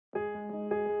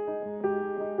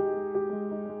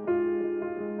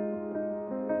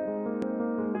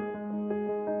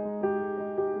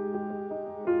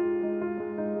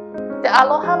The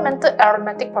ALOHA Mental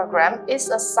Arithmetic program is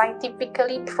a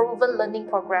scientifically proven learning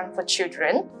program for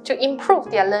children to improve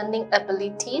their learning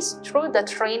abilities through the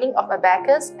training of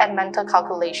abacus and mental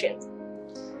calculations.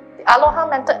 The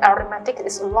ALOHA Mental Arithmetic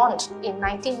is launched in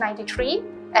 1993,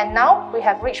 and now we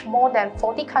have reached more than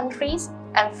 40 countries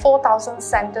and 4,000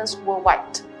 centers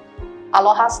worldwide.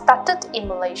 ALOHA started in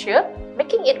Malaysia,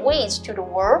 making its ways to the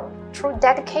world through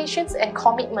dedications and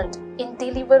commitment in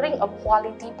delivering a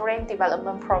quality brain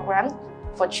development program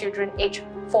for children aged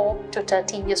 4 to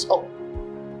 13 years old.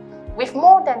 With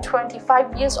more than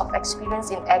 25 years of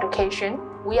experience in education,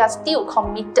 we are still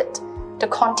committed to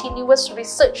continuous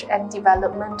research and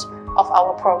development of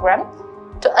our program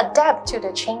to adapt to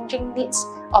the changing needs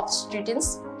of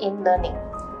students in learning.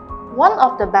 One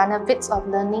of the benefits of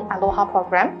learning ALOHA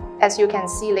program, as you can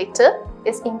see later,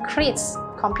 is increased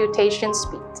computation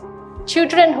speed.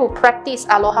 Children who practice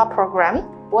ALOHA program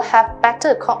will have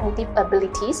better cognitive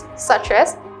abilities such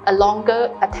as a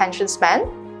longer attention span,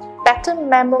 better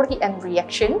memory and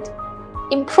reaction,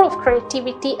 improved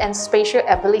creativity and spatial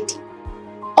ability.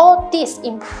 All these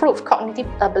improved cognitive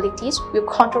abilities will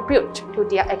contribute to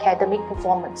their academic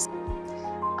performance.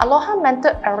 ALOHA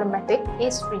Mental Arithmetic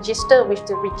is registered with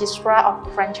the Registrar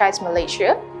of Franchise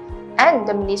Malaysia, and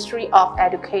the Ministry of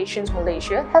Education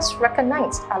Malaysia has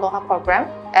recognized ALOHA program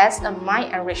as a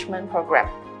mind enrichment program.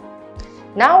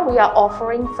 Now we are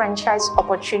offering franchise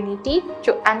opportunity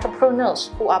to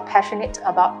entrepreneurs who are passionate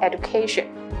about education.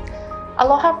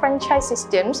 ALOHA franchise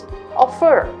systems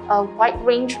offer a wide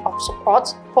range of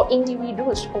supports for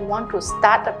individuals who want to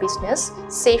start a business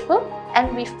safer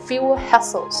and with fewer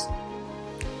hassles.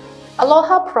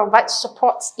 ALOHA provides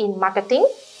supports in marketing,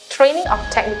 training of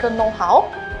technical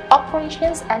know-how,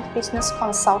 operations and business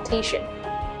consultation.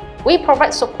 We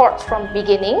provide support from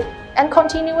beginning and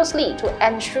continuously to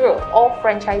ensure all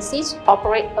franchisees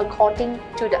operate according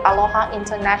to the ALOHA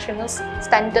International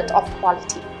standard of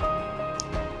quality.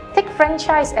 Take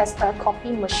franchise as a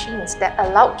copy machines that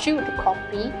allow you to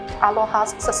copy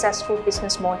ALOHA's successful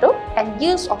business model and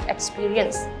years of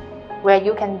experience, where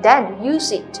you can then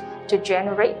use it to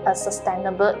generate a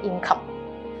sustainable income.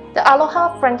 The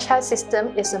ALOHA franchise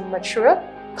system is a mature,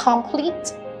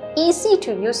 complete,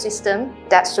 easy-to-use system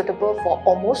that's suitable for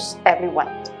almost everyone.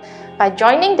 By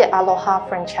joining the ALOHA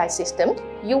franchise system,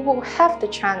 you will have the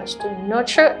chance to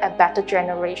nurture a better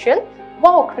generation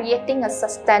while creating a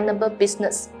sustainable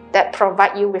business that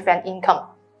provides you with an income.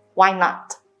 Why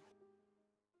not?